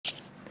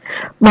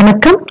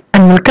வணக்கம்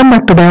and welcome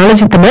back to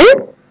biology Tamil.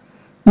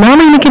 நாம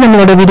இன்னைக்கு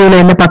நம்மளோட வீடியோல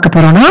என்ன பார்க்க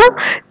போறோம்னா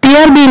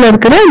டிஆர்பில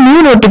இருக்கிற நியூ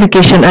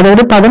நோட்டிபிகேஷன்,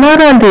 அதாவது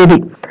 16ஆம் தேதி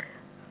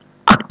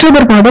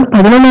அக்டோபர் மாதம்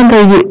 11ஆம்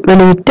தேதி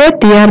வெளியிட்ட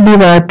டிஆர்பி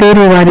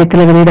தேர்வு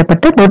வாரியத்தில்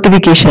வெளியிடப்பட்ட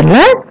நோட்டிபிகேஷன்ல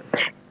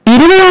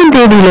 20ஆம்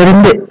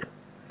தேதியிலிருந்து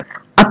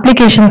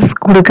அப்ளிகேஷன்ஸ்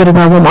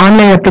கொடுக்கறதாகவும்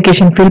ஆன்லைன்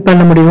அப்ளிகேஷன் ஃபில்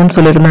பண்ண முடியும்னு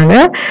சொல்லியிருந்தாங்க.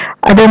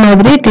 அதே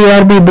மாதிரி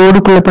டிஆர்பி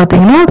போர்டுக்குள்ள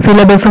பாத்தீங்கன்னா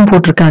சிலபஸும்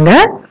போட்டிருக்காங்க.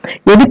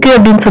 எதுக்கு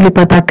அப்படின்னு சொல்லி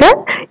பார்த்தாக்க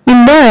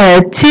இந்த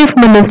chief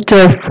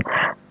ministers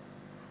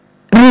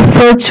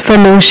research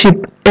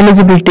fellowship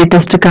eligibility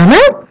டெஸ்டுக்கான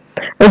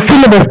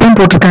syllabus தான்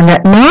போட்டிருக்காங்க.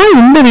 நான்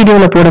இந்த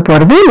வீடியோல போட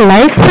போறது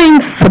லைஃப்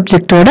சயின்ஸ்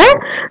சப்ஜெக்டோட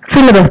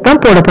சிலபஸ்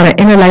தான் போட போறேன்.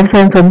 ஏன்னா லைஃப்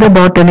சயின்ஸ் வந்து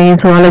botany,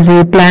 zoology,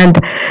 plant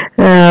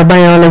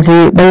biology,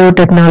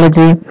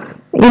 biotechnology,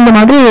 இந்த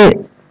மாதிரி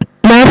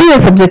நிறைய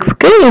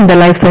சப்ஜெக்ட்ஸ்க்கு இந்த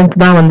லைஃப் சயின்ஸ்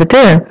தான்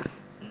வந்துட்டு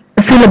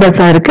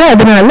சிலபஸா இருக்கு.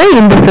 அதனால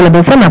இந்த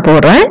சிலபஸை நான்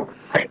போடுறேன்.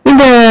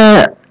 இந்த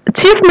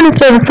chief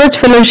minister research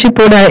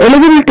ஃபெலோஷிப்போட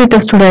eligibility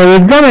டெஸ்டோட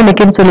exam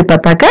என்னைக்குன்னு சொல்லி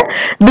பார்த்தாக்க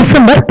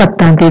டிசம்பர்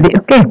 10ஆம் தேதி.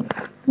 ஓகே,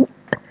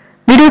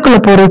 வீடியோக்குள்ள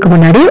போறதுக்கு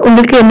முன்னாடி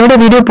உங்களுக்கு என்னோட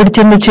வீடியோ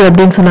பிடிச்சிருந்துச்சு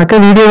அப்படின்னு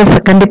சொன்னாக்க வீடியோவை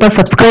கண்டிப்பா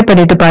சப்ஸ்கிரைப்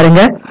பண்ணிட்டு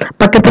பாருங்க.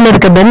 பக்கத்துல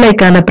இருக்க பெல்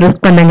ஐக்கானை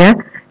பிரஸ் பண்ணுங்க,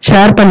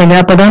 ஷேர் பண்ணுங்க.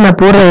 அப்பதான் நான்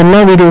போடுற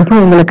எல்லா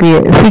வீடியோஸும் உங்களுக்கு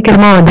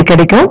சீக்கிரமா வந்து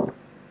கிடைக்கும்.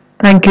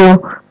 தேங்க்யூ.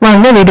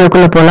 வாங்க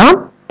வீடியோக்குள்ள போலாம்.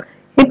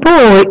 இப்போ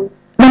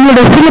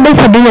நம்மளோட சிலபஸ்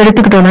அப்படின்னு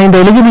எடுத்துக்கிட்டோம்னா இந்த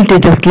எலிஜிபிலிட்டி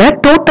டெஸ்ட்ல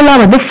டோட்டலா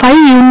வந்து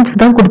 5 யூனிட்ஸ்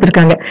தான்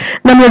கொடுத்திருக்காங்க.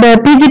 நம்மளோட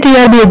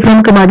பிஜிடிஆர்பி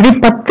எக்ஸாமுக்கு மாதிரி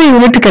 10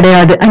 யூனிட்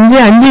கிடையாது.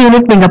 5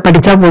 யூனிட் நீங்க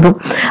படிச்சா போதும்.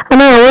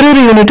 ஆனா ஒரு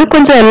யூனிட்டும்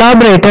கொஞ்சம்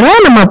எலாபரேட்டரா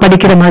நம்ம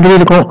படிக்கிற மாதிரி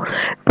இருக்கும்.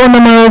 இப்போ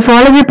நம்ம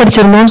சுவாலஜி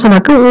படிச்சிருந்தோம்னு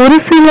சொன்னாக்க ஒரு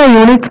சில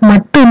யூனிட்ஸ்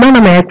மட்டும்தான்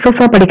நம்ம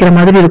எக்ஸஸா படிக்கிற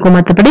மாதிரி இருக்கும்.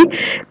 மற்றபடி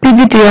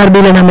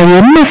பிஜிடிஆர்பில நம்ம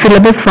என்ன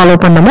சிலபஸ் ஃபாலோ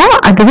பண்ணமோ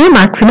அதுவே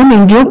மேக்சிமம்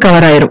இங்கேயும்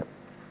கவர் ஆயிரும்.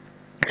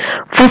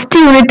 ஃபர்ஸ்ட்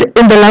யூனிட்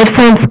இந்த லைஃப்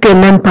சயின்ஸ்க்கு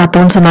என்னன்னு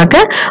பார்த்தோம்னு சொன்னாக்க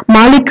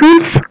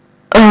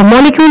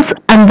molecules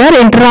and there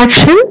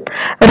interaction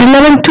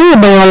relevant to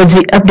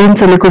biology அப்படின்னு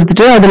சொல்லி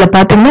கொடுத்துட்டு அதுல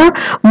பாத்தீங்கன்னா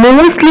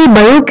மோஸ்ட்லி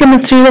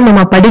பயோகெமிஸ்ட்ரியில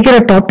நம்ம படிக்கிற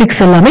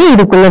டாபிக்ஸ் எல்லாமே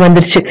இதுக்குள்ள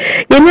வந்துருச்சு.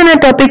 என்னென்ன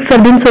டாபிக்ஸ்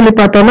அப்படின்னு சொல்லி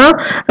பார்த்தோம்னா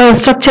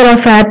structure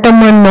of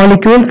atom and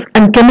molecules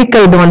and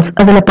chemical bonds.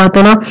 அதுல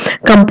பார்த்தோம்னா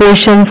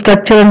composition,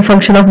 structure and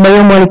function of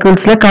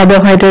பயோமாலிக்யூல்ஸ்ல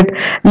carbohydrate,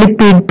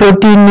 lipid,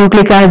 protein,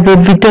 nucleic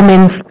acid,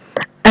 vitamins,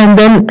 and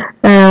then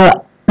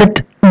that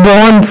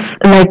bonds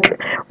like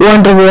van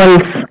der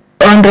Waals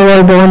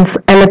bonds,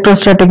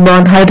 electrostatic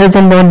bond,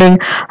 hydrogen bonding,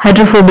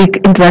 hydrophobic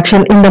interaction,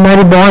 இந்த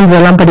மாதிரி bonds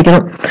எல்லாம்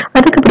படிக்கணும்.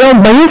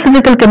 அதுக்கப்புறம்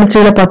பயோபிசிக்கல்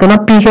கெமிஸ்ட்ரியில பார்த்தோம்னா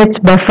pH,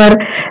 buffer,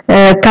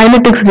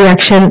 kinetics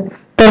reaction,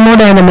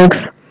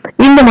 thermodynamics,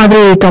 இந்த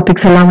மாதிரி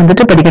topics எல்லாம்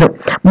வந்துட்டு படிக்கணும்.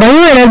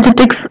 பயோ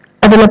எனர்ஜெட்டிக்ஸ்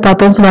அதுல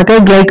பார்த்தோம்னு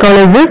சொன்னாக்க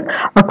glycolysis,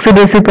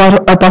 ஆக்சிடேசிவ்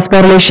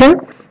phosphorylation,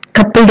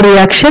 couple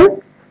reaction,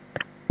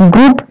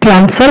 group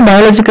transfer,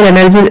 biological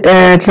energy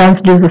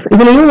transducers,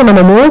 இதுலயும்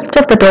நம்ம most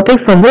of the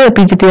topics வந்து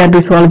PGTRB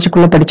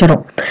zoology-குள்ள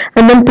படிச்சறோம்.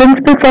 And then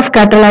principles of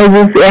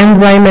catalysis,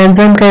 enzyme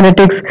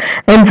kinetics,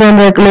 enzyme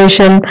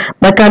regulation,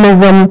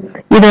 mechanism,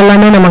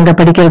 இதெல்லாமே நம்ம அங்க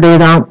படிக்கிறதே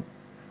தான்.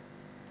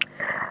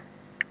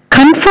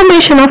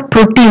 Conformation of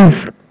proteins,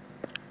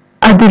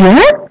 அதுல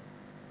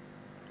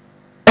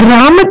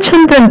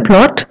Ramachandran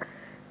plot,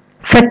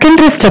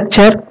 secondary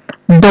structure,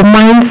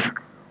 domains,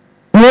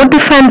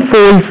 motif and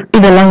folds,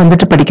 இதெல்லாம்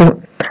வந்துட்டு படிக்கணும்.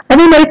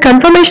 அதே மாதிரி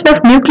கன்ஃபர்மேஷன்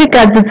ஆஃப் நியூக்ளிக்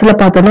ஆசிட்ஸ்ல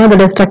பார்த்தோம்னா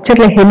அதோட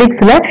ஸ்ட்ரக்சர்ல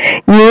ஹெலிக்ஸ்ல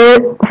ஏ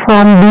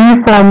form, B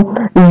form,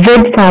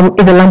 jet form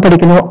இதெல்லாம்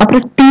படிக்கணும்.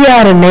 அப்புறம்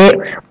டிஆர்என்ஏ,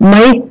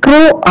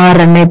 மைக்ரோ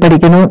ஆர்என்ஏ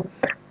படிக்கணும்.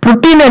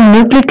 புரோட்டீன் அண்ட்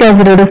நியூக்ளிக்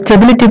ஆசிடோட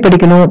ஸ்டெபிலிட்டி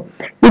படிக்கணும்.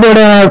 இதோட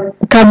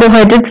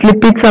carbohydrates,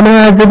 lipids, amino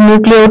acid,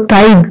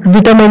 nucleotides,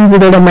 vitamins,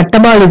 இதோட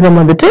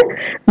மெட்டபாலிசம் வந்துட்டு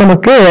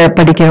நமக்கு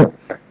படிக்கணும்.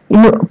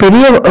 இன்னும்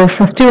பெரிய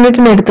ஃபர்ஸ்ட்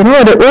யூனிட்னு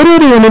எடுத்தோம்னா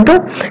ஒரு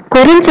யூனிட்டும்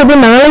குறைஞ்சது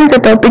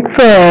 4-5 டாபிக்ஸ்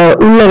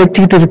உள்ள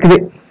வச்சுக்கிட்டு இருக்குது.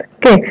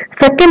 ஓகே,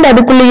 செகண்ட்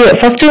அதுக்குள்ளேயே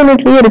ஃபர்ஸ்ட்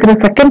யூனிட்லயே இருக்கிற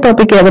செகண்ட்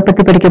டாபிக் எதை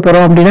பத்தி படிக்க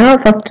போறோம் அப்படின்னா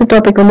ஃபர்ஸ்ட்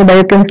டாபிக் வந்து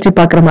பயோகெமிஸ்ட்ரி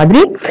பாக்குற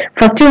மாதிரி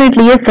ஃபர்ஸ்ட்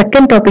யூனிட்லயே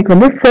செகண்ட் டாபிக்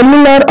வந்து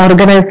செல்லுலார்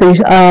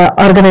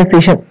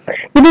ஆர்கனைசேஷன்.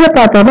 இதுல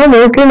பார்த்தோம்னா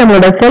மோஸ்ட்லி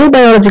நம்மளோட செல்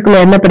பயாலஜிக்குள்ள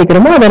என்ன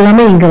படிக்கிறோமோ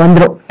அதெல்லாமே இங்க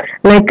வந்துடும்.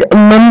 Like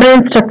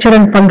membrane structure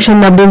and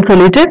function அப்படின்னு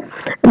சொல்லிட்டு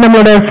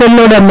நம்மளோட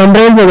செல்லோட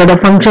மெம்பரேன்ஸ், அதோட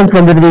ஃபங்க்ஷன்ஸ்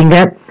வந்துடுவீங்க.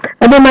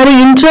 அதே மாதிரி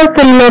இன்ட்ரா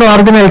செல்லுலர்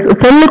ஆர்கனைஸ்,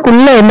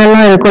 செல்லுக்குள்ள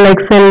என்னெல்லாம் இருக்கும்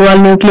லைக் செல்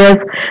வால்,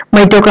 நியூக்ளியஸ்,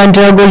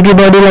 மைட்டோகாண்ட்ரியா, கோல்கி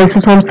பாடி,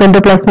 லைசோசோம்,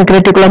 சென்டோபிளாஸ்மிக்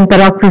ரெட்டிகுலம்,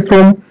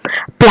 பெராக்சிசோம்,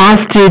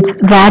 பிளாஸ்டிட்ஸ்,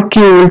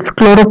 வாக்யூல்ஸ்,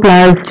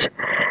 குளோரோபிளாஸ்ட்,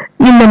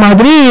 இந்த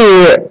மாதிரி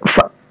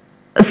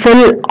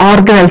செல்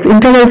ஆர்கனைல்ஸ்,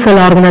 இன்டர்னல்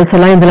செல் ஆர்கனைல்ஸ்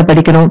எல்லாம் இதுல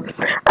படிக்கணும்.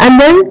 And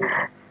then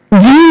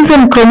jeans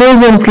and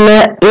குரோமோசோம்ஸ்ல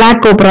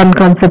லாக்கோப்ரான்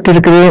concept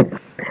இருக்குது.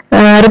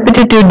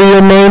 repetitive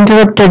DNA,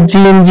 interrupted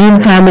gene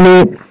family,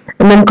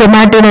 and then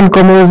chromatin and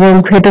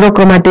chromosomes,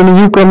 heterochromatin,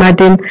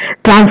 euchromatin,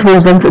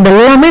 transposons,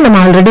 இதெல்லாமே நம்ம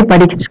ஆல்ரெடி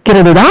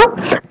படிக்கிறது தான்.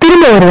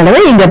 திரும்ப ஒரு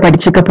தடவை இங்க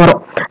படிச்சுக்க போறோம்.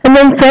 And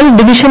then cell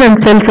division and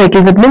cell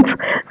cycle, that means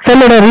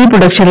cell-ஓட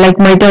reproduction like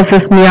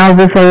mitosis,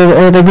 meiosis,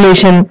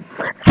 regulation,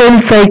 cell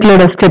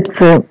cycle-ஓட steps,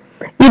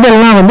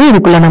 இதெல்லாம் வந்து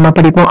இதுக்குள்ள நம்ம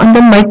படிப்போம். And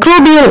then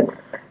microbial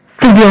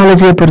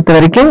physiology பொறுத்த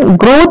வரைக்கும்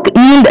growth,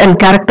 yield and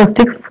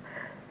characteristics,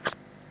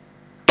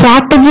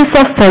 strategies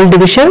of cell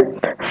division,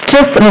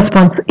 stress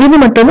response இது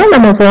மட்டும் தான்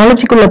நம்ம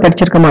சுவாலஜிக்குள்ள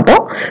படிச்சிருக்க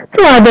மாட்டோம்.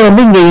 ஸோ அதை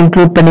வந்து இங்க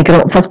இன்க்ளூட்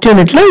பண்ணிக்கிறோம் ஃபர்ஸ்ட்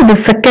யூனிட்ல. இது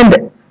செகண்ட்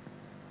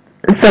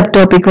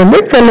சப்டாபிக் வந்து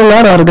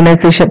செல்லுலார்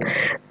ஆர்கனைசேஷன்.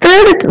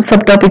 தேர்ட்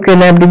சப்டாபிக்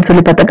என்ன அப்படின்னு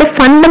சொல்லி பார்த்தாக்க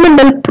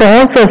ஃபண்டமெண்டல்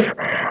ப்ராசஸ்.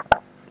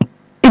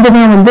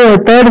 இதுதான் வந்து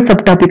தேர்ட்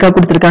சப்டாபிக்கா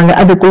கொடுத்திருக்காங்க.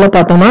 அதுக்குள்ள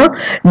பார்த்தோம்னா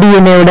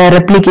டிஎன்ஏவோட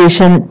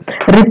ரெப்ளிகேஷன்,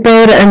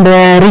 ரிப்பேர் அண்ட்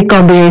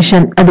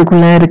ரீகாம்பினேஷன்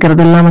அதுக்குள்ள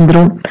இருக்கிறதெல்லாம்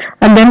வந்துடும்.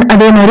 அண்ட் தென்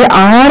அதே மாதிரி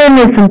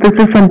ஆர்என்ஏ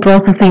சிந்தசிஸ் அண்ட்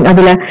ப்ராசஸிங்,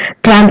 அதுல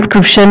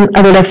டிரான்ஸ்கிரிப்ஷன்,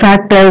 அதோட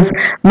factors,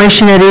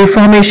 machinery,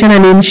 formation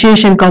and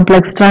initiation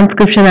complex,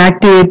 transcription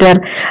activator,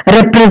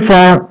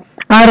 ரெப்ரெசர்,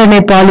 RNA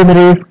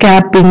polymerase,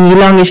 capping,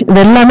 elongation,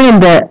 இது எல்லாமே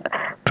இந்த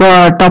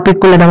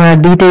டாபிக் குள்ள நம்ம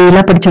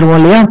டீட்டெயிலா படிச்சிருவோம்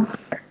இல்லையா.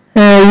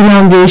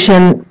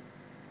 இலாங்கேஷன்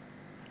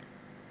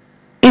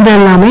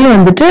இதெல்லாமே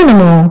வந்துட்டு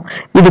நம்ம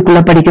இதுக்குள்ள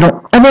படிக்கிறோம்.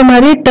 அதே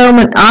மாதிரி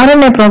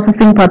ஆர்என்ஏ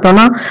ப்ராசஸிங்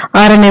பார்த்தோம்னா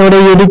ஆர்என்ஏவோட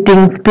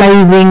எடிட்டிங்,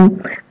 ஸ்ப்ளைசிங்,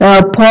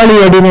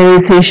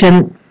 பாலிஅடினரைசேஷன்,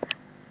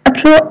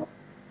 அப்புறம்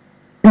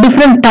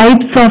டிஃப்ரெண்ட்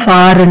டைப்ஸ் ஆஃப்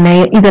ஆர்என்ஏ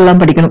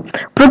இதெல்லாம் படிக்கணும்.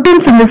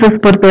 புரோட்டீன்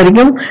சிந்தசிஸ் பொறுத்த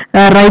வரைக்கும்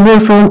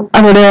ரைபோசோம்,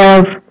 அதோட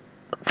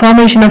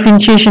formation of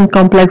initiation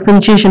complex,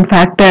 initiation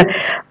factor,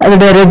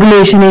 அதோட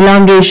regulation,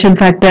 elongation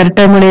factor,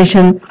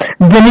 termination,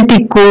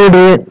 genetic code,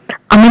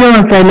 amino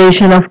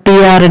acylation of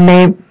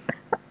tRNA,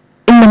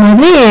 இந்த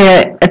மாதிரி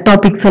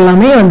டாபிக்ஸ்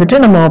எல்லாமே வந்துட்டு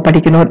நம்ம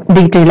படிக்கணும்,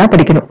 டீடைலா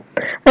படிக்கணும்.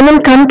 And then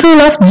control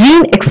of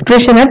gene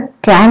expression at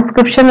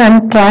transcription and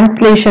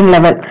translation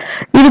level.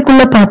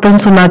 இதுக்குள்ள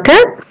பார்த்தோம்னு சொன்னாக்க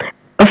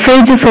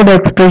phages ஓட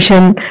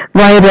expression,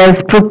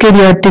 virus,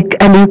 prokaryotic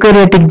and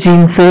eukaryotic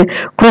jeans,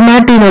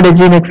 குரோமாட்டினோட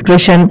gene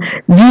expression,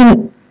 gene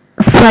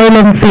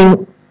silencing,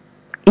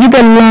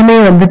 இதெல்லாமே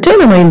வந்துட்டு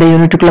நம்ம இந்த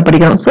யூனிட்டுக்குள்ள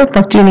படிக்கிறோம். ஸோ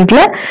ஃபர்ஸ்ட்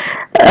யூனிட்ல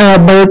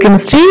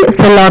பயோகெமிஸ்ட்ரி,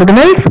 செல்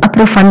ஆர்கனைஸ்,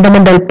 அப்புறம்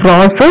ஃபண்டமெண்டல்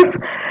ப்ராசஸ்,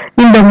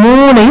 இந்த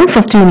மூணையும்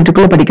ஃபர்ஸ்ட்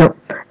யூனிட்டுக்குள்ள படிக்கிறோம்.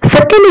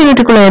 செகண்ட்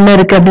யூனிட்டுக்குள்ள என்ன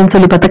இருக்கு அப்படின்னு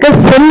சொல்லி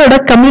பார்த்தாக்க செல்லோட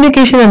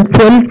கம்யூனிகேஷன் அண்ட்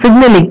செல்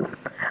சிக்னலிங்.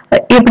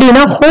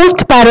 எப்படின்னா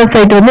ஹோஸ்ட்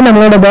பாராசைட் வந்து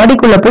நம்மளோட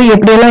பாடிக்குள்ள போய்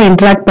எப்படியெல்லாம்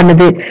இன்டராக்ட்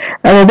பண்ணுது,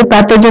 அதாவது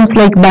பேத்தோஜன்ஸ்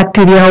லைக்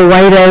பாக்டீரியா,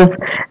 வைரஸ்,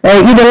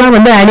 இதெல்லாம்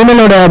வந்து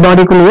அனிமலோட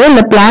பாடிக்குள்ளேயோ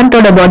இல்ல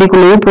பிளான்டோட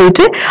பாடிக்குள்ளேயோ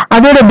போயிட்டு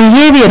அதோட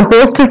பிஹேவியர்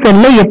ஹோஸ்ட்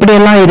செல்ல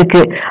எப்படியெல்லாம்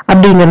இருக்கு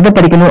அப்படிங்கறத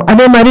படிக்கணும்.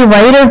 அதே மாதிரி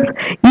வைரஸ்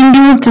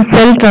இன்டியூஸ்டு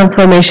செல்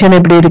டிரான்ஸ்ஃபர்மேஷன்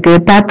எப்படி இருக்கு,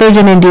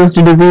 பேத்தோஜன்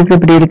இன்டியூஸ்டு டிசீஸ்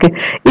எப்படி இருக்கு,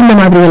 இந்த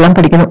மாதிரி எல்லாம்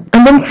படிக்கணும்.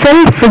 அண்ட் தென்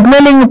செல்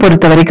சிக்னலிங்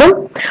பொறுத்த வரைக்கும்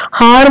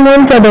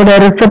ஹார்மோன்ஸ், அதோட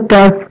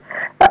ரிசெப்டார்ஸ்,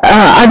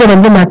 அதை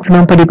வந்து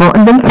மேக்சிமம் படிப்போம்.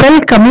 அண்ட் தென் செல்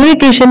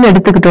கம்யூனிகேஷன்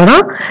எடுத்துக்கிட்டோம்னா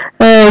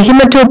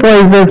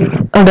ஹிமட்டோபாய்சஸ்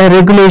ஓட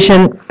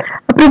ரெகுலேஷன்,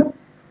 அப்புறம்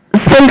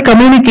செல்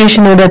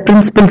கம்யூனிகேஷனோட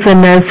பிரின்சிபிள்ஸ்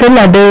என்ன, செல்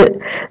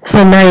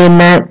அடேஷன்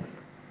என்ன,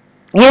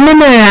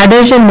 என்னென்ன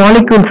அடேஷன்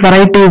மாலிகூல்ஸ்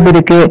வெரைட்டிஸ்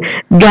இருக்கு,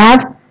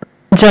 கேப்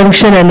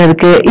ஜங்ஷன் என்ன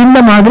இருக்கு, இந்த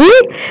மாதிரி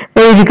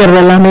இருக்கிறது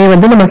எல்லாமே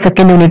வந்து நம்ம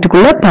செகண்ட்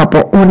யூனிட்டுக்குள்ள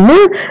பார்ப்போம். ஒன்னு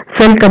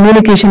செல்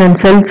communication and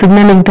sell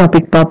signalling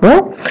topic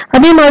பார்ப்போம்.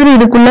 அதே மாதிரி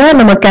இதுக்குள்ள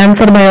நம்ம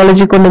கேன்சர்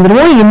பயாலஜி கொண்டு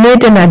வந்துருவோம்.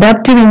 இன்னேட் அண்ட்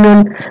அடாப்டிவ்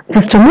இம்யூன்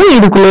சிஸ்டமும்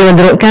இதுக்குள்ளே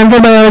வந்துடும்.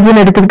 கேன்சர்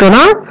பயாலஜின்னு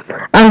எடுத்துக்கிட்டோம்னா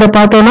அங்க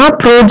பார்த்தோம்னா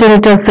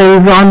ப்ரோஜெனிட்டர்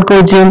cells,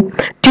 ஆன்கோஜின்,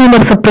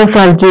 tumour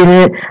சப்ரஸார் gene,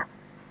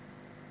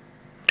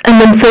 and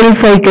then cell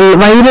cycle,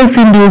 virus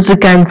induced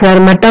cancer,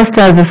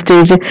 metastasis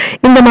stage,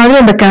 இந்த மாதிரி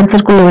அந்த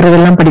கேன்சருக்குள்ள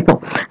வரதெல்லாம் படிப்போம்.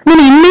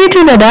 Inherit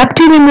and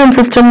adaptive immune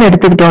system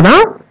எடுத்துக்கிட்டோம்னா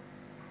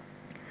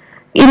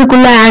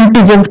இதுக்குள்ள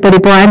ஆன்டிஜென்ஸ்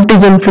படிப்போம்.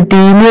 ஆன்டிஜென்சிட்டி,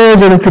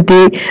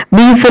 இம்யூனோஜெனிசிட்டி,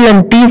 பி செல்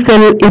அண்ட் டி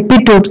செல்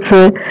எபிடோப்ஸ்,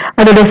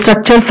 அதோட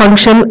structure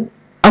function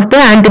of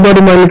the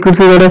antibody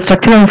molecules, இதோட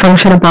ஸ்ட்ரக்சர் அண்ட்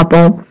ஃபங்க்ஷனை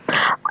பார்ப்போம்.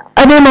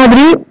 அதே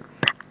மாதிரி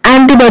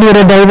ஆன்டிபாடியோட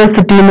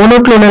diversity,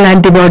 monoclonal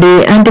antibody,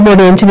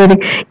 antibody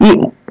engineering,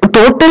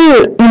 total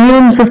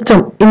immune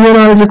system,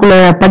 இம்யூனாலஜிக்குள்ள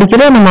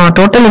படிக்கிற நம்ம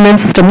டோட்டல் இம்யூன்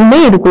சிஸ்டமுமே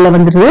இதுக்குள்ள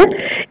வந்துருது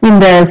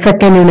இந்த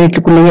செகண்ட்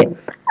யூனிட்டுக்குள்ளேயே.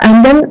 அண்ட்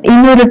தென்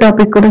இன்னொரு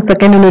டாபிக் கூட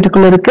செகண்ட்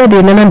யூனிட்டுக்குள்ள இருக்கு. அது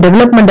என்னன்னா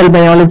டெவலப்மெண்டல்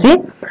பயாலஜி.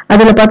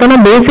 அதுல பார்த்தோம்னா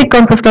basic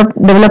concept of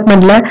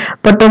டெவலப்மெண்ட்ல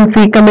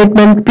potency,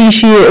 commitment,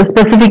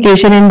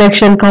 specification,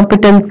 induction,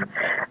 competence,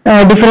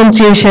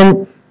 differentiation,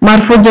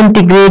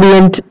 மார்போஜெனடிக்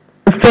gradient,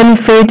 sell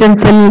fat and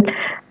sell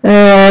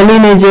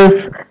லீனேஜஸ்,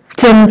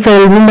 stem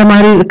cell, இந்த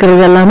மாதிரி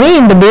இருக்கிறது எல்லாமே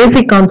இந்த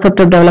பேசிக்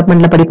கான்செப்ட் ஆஃப்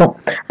டெவலப்மெண்ட்ல படிப்போம்.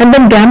 And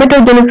then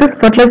கேமெட்டோஜெனிசிஸ்,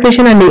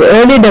 fertilisation and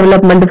early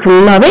development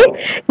ஃபுல்லாவே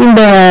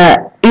இந்த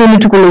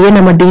யூனிட்டுக்குள்ளேயே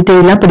நம்ம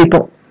டீட்டெயிலா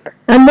படிப்போம்.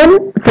 And then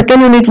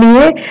second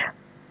யூனிட்லயே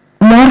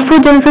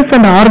மார்போஜெனிசிஸ்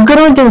and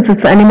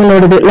organogenesis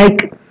அனிமலோடது,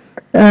 like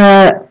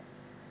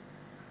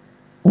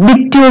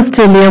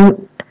டிக்டியோஸ்டெலியம்,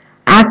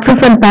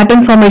 access and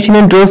pattern formation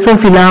in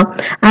drosophila,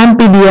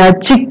 ஆம்பிபியா,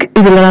 sick,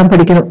 இதெல்லாம்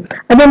படிக்கணும்.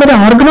 அதே மாதிரி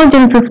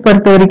ஆர்கனோஜெனிசிஸ்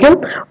பொறுத்த வரைக்கும்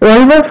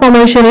ஒல்வர்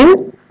ஃபார்மேஷன் இன்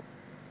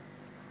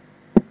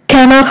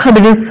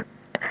கேனாஹபிடிஸ்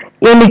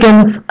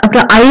எலிகன்ஸ்,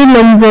 அப்புறம் ஐ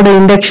லென்ஸோட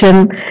இண்டக்ஷன்,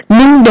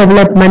 லிங்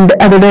டெவலப்மெண்ட்,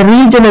 அதோட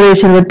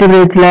regeneration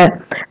வெர்டிபிரேட்ஸ்ல,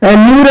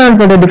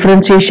 நியூரான்ஸோட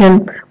differentiation,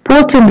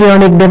 post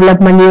embryonic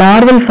development,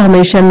 larval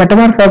formation,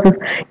 மெட்டமார்பாசிஸ்,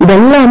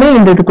 இதெல்லாமே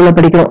இந்த இதுக்குள்ள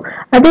படிக்கிறோம்.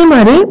 அதே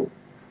மாதிரி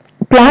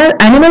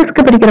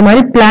அனிமல்ஸ்க்கு படிக்கிற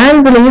மாதிரி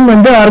பிளான்ஸ்லயும்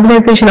வந்து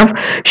organisation of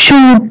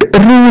shoot,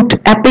 root,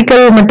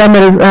 apical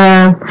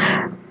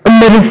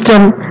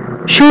meristem,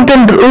 shoot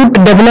and root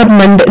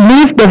development,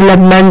 leaf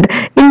development,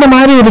 இந்த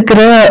மாதிரி இருக்கிற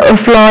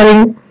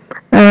flaring,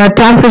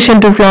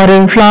 transition to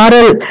flaring,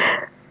 floral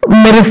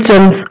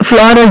meristems,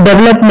 floral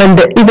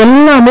development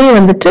இதெல்லாமே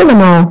வந்துட்டு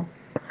நம்ம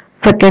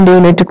செகண்ட்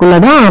யூனிட்டுக்குள்ள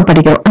தான்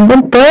படிக்கிறோம். அண்ட்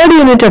தென் தேர்ட்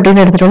யூனிட்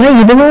அப்படின்னு எடுத்துட்டோம்னா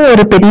இதுவும்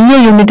ஒரு பெரிய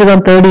யூனிட்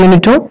தான். தேர்ட்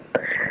யூனிட்டும்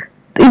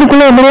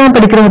இதுக்குள்ள என்னெல்லாம்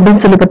படிக்கிறோம்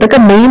அப்படின்னு சொல்லி பார்த்தாக்கா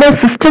மெயினா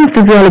சிஸ்டம்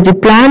பிசியாலஜி,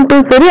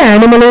 பிளான்ட்டும் சரி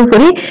அனிமலும்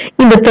சரி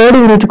இந்த தேர்ட்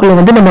யூனிட்டுக்குள்ள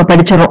வந்து நம்ம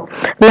படிச்சிடறோம்.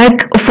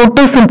 லைக்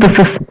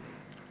போட்டோசிந்தசிஸ்,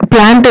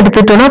 பிளான்ட்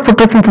எடுத்துட்டோம்னா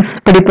போட்டோசிந்தசிஸ்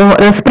படிப்போம்.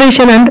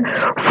 ரெஸ்பிரேஷன் அண்ட்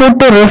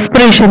போட்டோ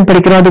ரெஸ்பிரேஷன்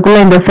படிக்கிறோம். அதுக்குள்ள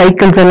இந்த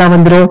சைக்கிள்ஸ் எல்லாம்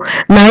வந்துடும்.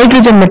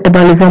 Nitrogen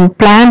metabolism,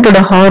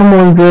 பிளான்டோட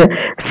hormones,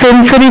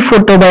 sensory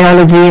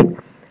போட்டோபயாலஜி,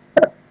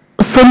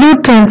 solute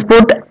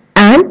transport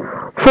and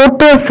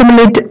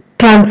photoassimilate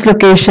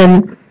translocation,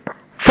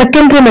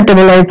 secondary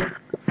metabolites,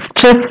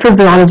 stress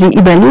physiology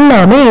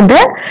இதெல்லாமே இந்த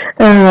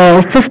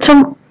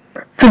சிஸ்டம்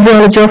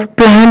physiology of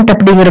plant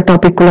அப்படிங்கிற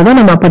டாபிக் குள்ள தான்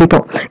நம்ம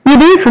படிப்போம்.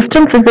 இதே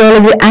சிஸ்டம்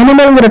physiology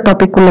animalங்கிற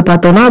டாபிக் குள்ள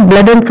பார்த்தோம்னா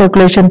blood and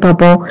circulation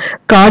பார்ப்போம்,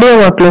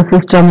 cardiovascular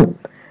system,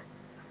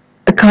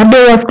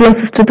 cardiovascular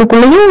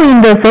சிஸ்டத்துக்குள்ளேயும்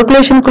இந்த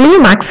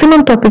சர்க்குலேஷனுக்குள்ளேயும்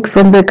மேக்ஸிமம் டாபிக்ஸ்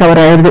வந்து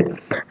கவர் ஆயிடுது.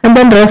 அண்ட்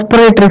தென்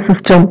ரெஸ்பிரேட்டரி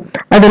சிஸ்டம்,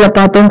 அதுல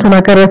பார்த்தோம்னு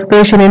சொன்னாக்கா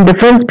ரெஸ்பிரேஷன் இன்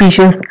டிஃபரெண்ட்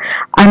ஸ்பீஷிஸ்,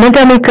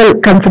 அனடாமிக்கல்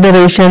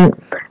கன்சிடரேஷன்,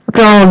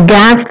 அப்புறம்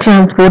case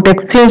transport,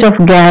 exchange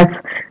of case,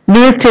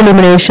 waste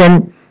elimination,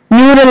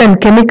 neural and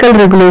chemical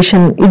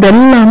regulation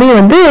இதெல்லாமே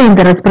வந்து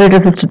இந்த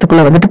ரெஸ்பிரேட்டரி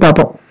சிஸ்டத்துக்குள்ள வந்துட்டு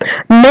பார்ப்போம்.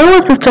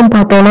 நர்வஸ் சிஸ்டம்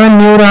பார்த்தோம்னா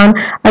நியூரான்,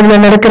 அதுல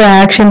நடக்கிற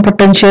ஆக்ஷன்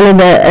பொட்டன்ஷியல்,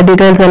 இந்த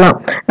டீடைல்ஸ் எல்லாம்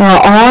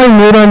ஆல்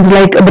நியூரான்ஸ்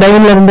லைக்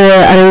பிரெயின்ல இருந்து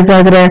அரைஸ்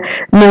ஆகிற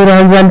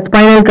நியூரான்ஸ் அண்ட்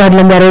ஸ்பைனல் கார்ட்ல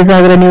இருந்து அரைஸ்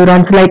ஆகிற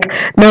நியூரான்ஸ் லைக்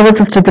நர்வஸ்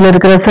சிஸ்டத்துல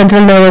இருக்கிற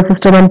central nervous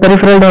system and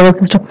peripheral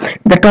nervous system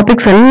இந்த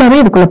டாபிக்ஸ் எல்லாமே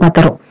இதுக்குள்ள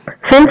பார்த்துறோம்.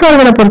 சென்ஸ்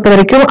ஆர்கனை பொறுத்த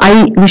வரைக்கும் ஐ,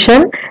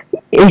 விஷன்,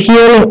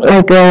 ஹியரிங்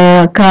லைக்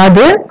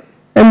காது,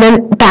 and then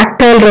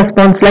tactile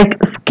response like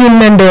skin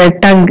and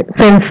tongue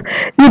sense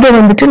இதை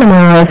வந்துட்டு நம்ம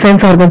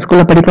சென்ஸ் ஆர்கன்ஸ்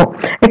குள்ள படிப்போம்.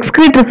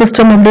 எக்ஸ்கிரீட்டரி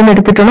சிஸ்டம் அப்படின்னு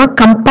எடுத்துட்டோம்னா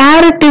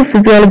comparative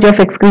physiology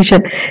of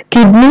excretion,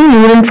 kidney,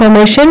 urine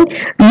formation,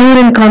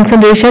 urine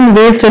concentration,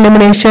 waste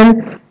elimination,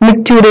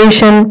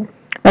 micturition,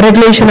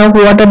 regulation of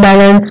water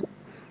balance,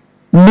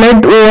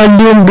 blood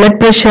volume, blood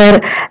pressure,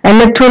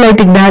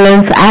 electrolytic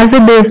balance,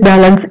 acid base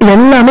balance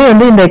எல்லாமே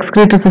வந்து இந்த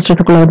எக்ஸ்கிரீட்டரி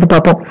சிஸ்டத்துக்குள்ள வந்து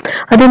பார்ப்போம்.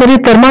 அதே மாதிரி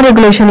தெர்மோ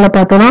ரெகுலேஷன்ல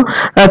பார்த்தோம்னா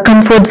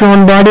கம்ஃபர்ட்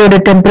ஜோன், பாடியோட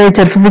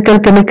temperature,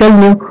 physical, chemical,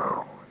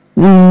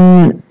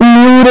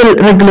 neural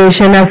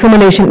regulation,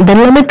 assimilation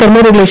இதெல்லாமே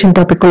தெர்மோ ரெகுலேஷன்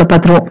டாபிக் குள்ள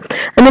பார்த்துருவோம்.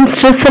 And then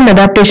stress and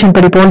adaptation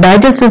படிப்போம்,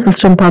 டைஜஸ்டிவ்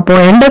சிஸ்டம்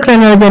பார்ப்போம்,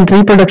 எண்டோக்ரைனாலஜி அண்ட்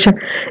ரீப்ரொடக்ஷன்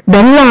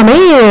இதெல்லாமே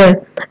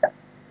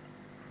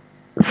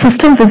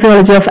சிஸ்டம்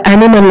பிசியாலஜி ஆஃப்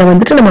அனிமல்ல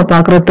வந்துட்டு நம்ம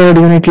பாக்குறோம் தேர்ட்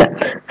யூனிட்ல.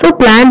 So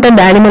plant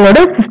and அனிமலோட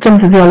system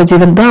physiology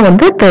தான்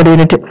வந்து தேர்ட்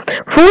யூனிட்.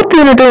 ஃபோர்த்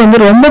யூனிட்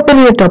வந்து ரொம்ப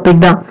பெரிய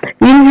டாபிக் தான்,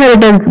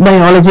 இன்ஹெரிட்டன்ஸ்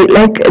பயாலஜி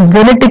லைக்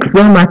ஜெனட்டிக்ஸ்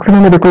தான்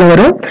மேக்ஸிமம் இதுக்குள்ள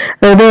வரும்.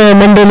 அதாவது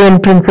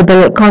Mendelian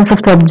principal,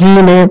 concept of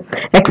ஜீனு,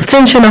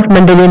 extension of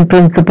Mendelian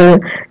principal,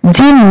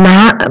 gene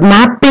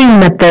mapping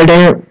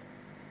method,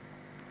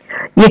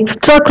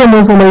 extra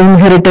chromosomal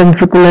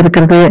இன்ஹெரிட்டன்ஸுக்குள்ள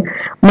இருக்கிறது,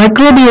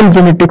 microbial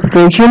genetics,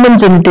 human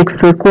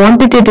genetics,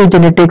 quantitative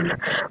genetics,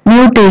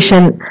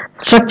 mutation,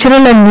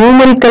 structural and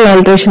numerical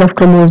alteration of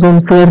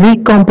chromosomes,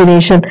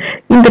 recombination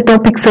இந்த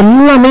topics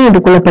எல்லாமே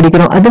இதுக்குள்ள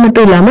படிக்கிறோம். அது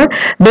மட்டும் இல்லாம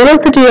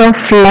டைவர்சிட்டி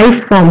ஆஃப்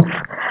லைஃப் ஃபார்ம்ஸ்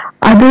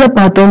அதுல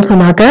பார்த்தோம்னு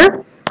சொன்னாக்க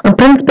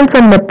principles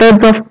and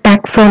methods of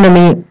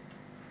taxonomy,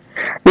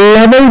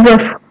 levels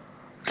of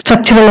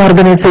structural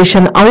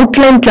organization,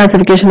 outline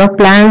classification of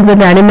plants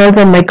and animals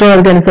and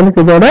microorganisms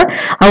இதோட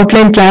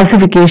outline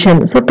classification.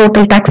 So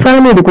total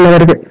taxonomy இதுக்குள்ள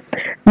வருது.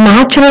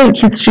 Natural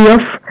history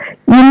of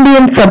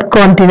Indian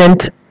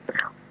subcontinent,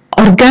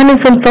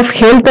 organisms of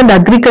health and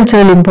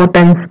agricultural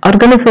importance,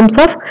 organisms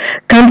of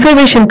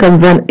conservation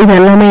concern இது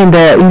எல்லாமே இந்த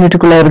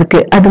யூனிட்டுக்குள்ள இருக்கு.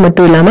 அது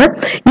மட்டும் இல்லாம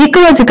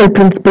ecological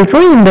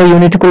principles-உம் இந்த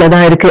யூனிட்டுக்குள்ள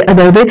தான் இருக்கு.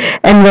 அதாவது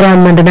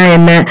environment-னா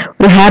என்ன,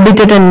 ஒரு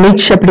habitat and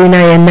niche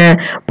அப்படின்னா என்ன,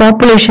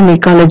 population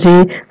ecology,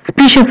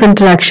 species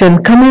interaction,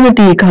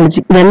 community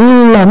ecology இது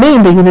எல்லாமே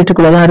இந்த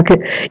யூனிட்டுக்குள்ள தான் இருக்கு.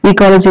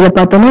 ecology-ல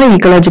பார்த்தோம்னா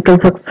ecological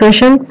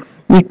succession,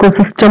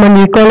 ecosystem and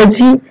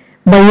ecology,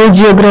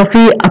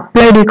 பயோஜியோகிராஃபி,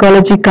 applied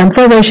ecology,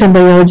 conservation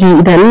biology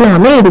இது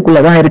எல்லாமே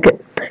இதுக்குள்ளதான் இருக்கு.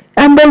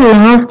 And then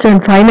last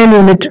and final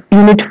unit,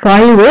 unit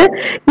 5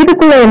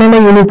 இதுக்குள்ள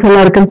என்னென்ன யூனிட்ஸ்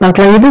எல்லாம் இருக்குன்னு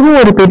பார்க்கலாம். இதுவும்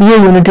ஒரு பெரிய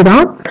யூனிட்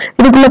தான்.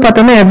 இதுக்குள்ள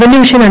பார்த்தோம்னா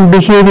எவல்யூஷன் அண்ட்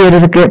பிஹேவியர்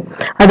இருக்கு.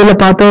 அதுல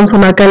பார்த்தோம்னு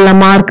சொன்னாக்க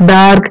லமார்க்,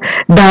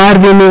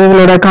 டார்வின்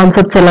இவங்களோட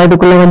கான்செப்ட்ஸ் எல்லாம்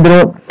இதுக்குள்ள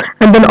வந்துடும்.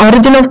 And then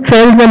origin of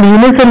cells and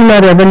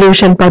unicellular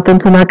evolution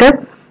பார்த்தோம்னு சொன்னாக்க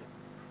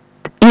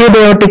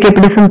ஏபயோட்டிக்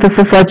எப்படி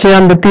சிந்தசிஸ் ஆச்சு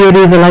அந்த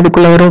தியரிஸ் எல்லாம்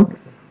இதுக்குள்ள வரும்.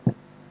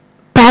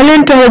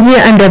 Paleontology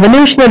and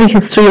evolutionary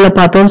history-ல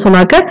பார்த்தோம்னு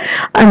சொன்னாக்க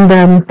அந்த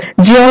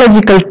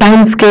geological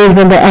time scales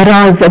and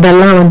eras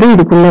அதெல்லாம் வந்து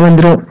இதுக்குள்ள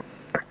வந்துடும்.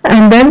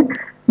 And then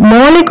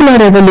molecular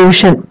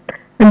evolution,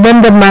 and then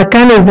the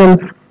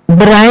mechanisms,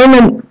 brain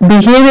and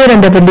behavior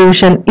and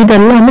evolution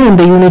இதெல்லாமே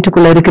இந்த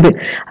யூனிட்டுக்குள்ள இருக்குது.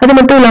 அது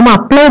மட்டும் இல்லாம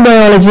applied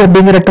biology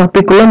அப்படிங்கிற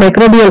டாபிக் உள்ள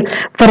microbial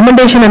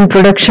fermentation and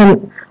production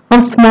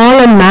of small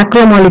and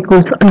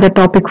macromolecules அந்த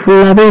டாபிக்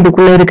ஃபுல்லாவே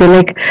இதுக்குள்ள இருக்கு.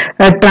 Like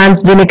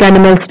transgenic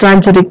animals,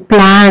 transgenic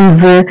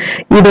plans,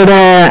 இதோட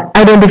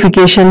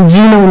ஐடென்டிஃபிகேஷன்,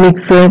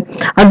 ஜீனோமிக்ஸ்,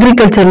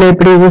 அக்ரிகல்ச்சர்ல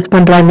எப்படி யூஸ்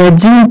பண்றாங்க,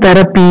 ஜீன்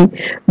தெரப்பி,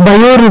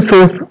 பயோ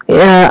ரிசோர்ஸ்,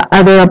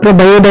 அது அப்புறம்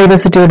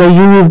பயோடைவர்சிட்டியோட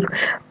use,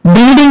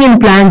 breeding in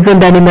plants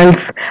and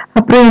animals,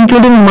 அப்புறம்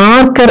including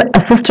marker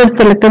assisted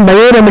selective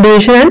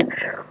bioremediation and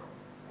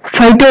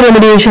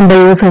phytoremediation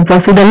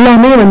biosensors,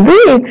 இதெல்லாமே வந்து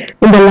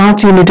இந்த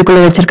லாஸ்ட்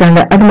யூனிட்டுக்குள்ள வச்சிருக்காங்க.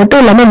 அது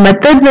மட்டும் இல்லாம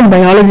மெத்தட்ஸ் இன்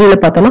பயாலஜியில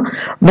பார்த்தோம்னா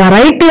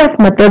வெரைட்டி ஆஃப்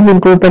மெத்தட்ஸ்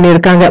இன்க்ளூட்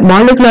பண்ணியிருக்காங்க.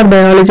 Molecular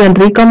biology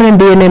and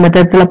recombinant DNA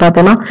மெத்தட்ஸ்ல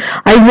பார்த்தோம்னா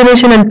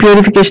isolation and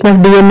purification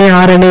of DNA,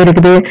 RNA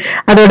இருக்குது.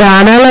 அதோட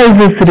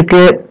அனாலிசிஸ்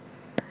இருக்கு,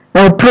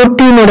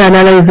 புரோட்டீனோட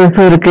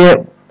அனாலிசிஸும் இருக்கு,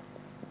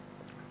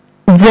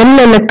 ஜெல்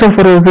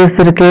எலக்ட்ரோஃபோரோசிஸ்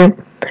இருக்கு,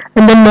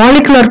 இந்த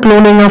molecular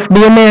cloning of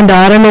DNA and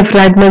RNA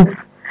fragments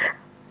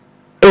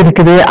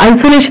இருக்குது,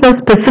 isolation of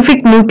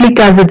specific nucleic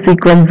acid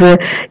sequence,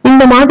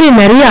 இந்த மாதிரி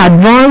நிறைய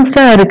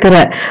அட்வான்ஸ்டா இருக்கிற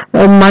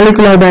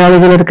மாலிகுலர்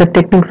பயாலஜில இருக்க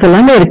டெக்னிக்ஸ்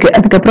எல்லாமே இருக்கு.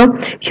 அதுக்கப்புறம்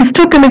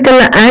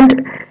ஹிஸ்டோகெமிக்கல் அண்ட்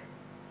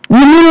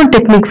இம்யூனோ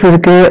டெக்னிக்ஸ்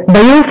இருக்கு,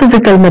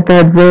 பயோபிசிக்கல்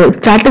மெத்தட்ஸ்,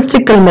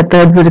 ஸ்டாட்டிஸ்டிக்கல்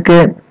மெத்தட்ஸ் இருக்கு,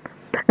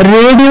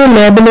 radio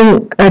labelling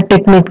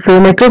techniques,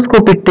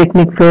 microscopic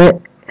techniques,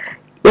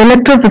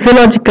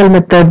 எலக்ட்ரோபிசியலாஜிக்கல்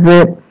methods,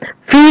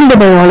 field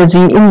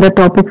biology, இந்த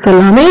டாபிக்ஸ்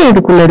எல்லாமே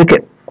இதுக்குள்ள இருக்கு.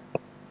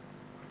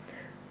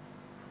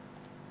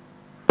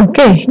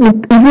 ஓகே,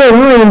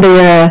 இவ்வளவு இந்த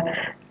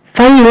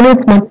 5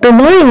 யூனிட்ஸ்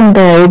மட்டுமே இந்த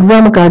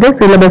எக்ஸாமுக்காக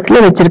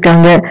சிலபஸ்ல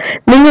வச்சிருக்காங்க.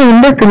 நீங்க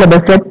இந்த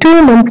சிலபஸ்ல 2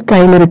 months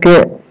டைம் இருக்கு.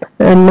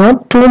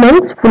 நாட் 2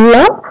 months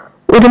ஃபுல்லா,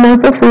 ஒரு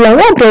மாசம்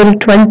ஃபுல்லாவும் அப்புறம் ஒரு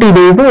 20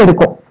 டேஸும்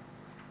இருக்கும்.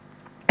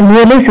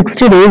 நியர்லி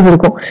 60 days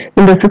இருக்கும்.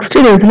 இந்த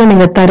 60 daysல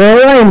நீங்க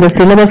தரவா இந்த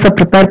சிலபஸை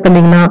ப்ரிப்பேர்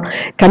பண்ணீங்கன்னா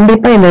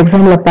கண்டிப்பா இந்த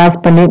எக்ஸாம்ல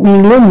பாஸ் பண்ணி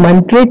நீங்களும்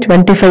மந்த்லி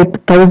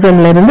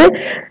 25,000ல இருந்து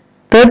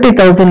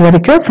 30,000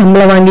 வரைக்கும்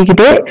சம்பளம்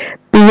வாங்கிக்கிட்டே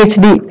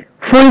பிஹெச்டி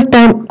ஃபுல்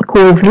டைம்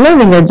கோர்ஸ்ல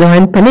நீங்க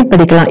ஜாயின் பண்ணி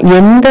படிக்கலாம்.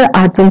 எந்த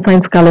ஆர்ட்ஸ் அண்ட்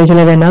சயின்ஸ்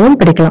காலேஜ்ல வேணாலும்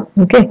படிக்கலாம்.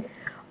 Okay,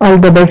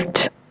 all the best.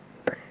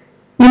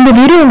 இந்த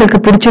வீடியோ உங்களுக்கு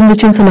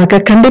பிடிச்சிருந்துச்சுன்னு சொன்னாக்க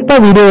கண்டிப்பா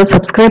வீடியோவை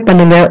சப்ஸ்கிரைப்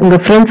பண்ணுங்க, உங்க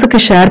ஃப்ரெண்ட்ஸுக்கு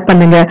ஷேர்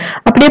பண்ணுங்க,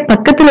 அப்படியே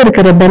பக்கத்துல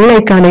இருக்கிற பெல்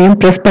ஐக்கானையும்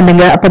பிரஸ்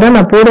பண்ணுங்க. அப்பதான்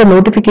நான் போடுற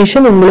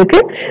நோட்டிபிகேஷன்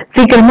உங்களுக்கு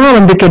சீக்கிரமா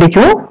வந்து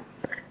கிடைக்கும்.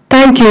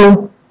 தேங்க்யூ.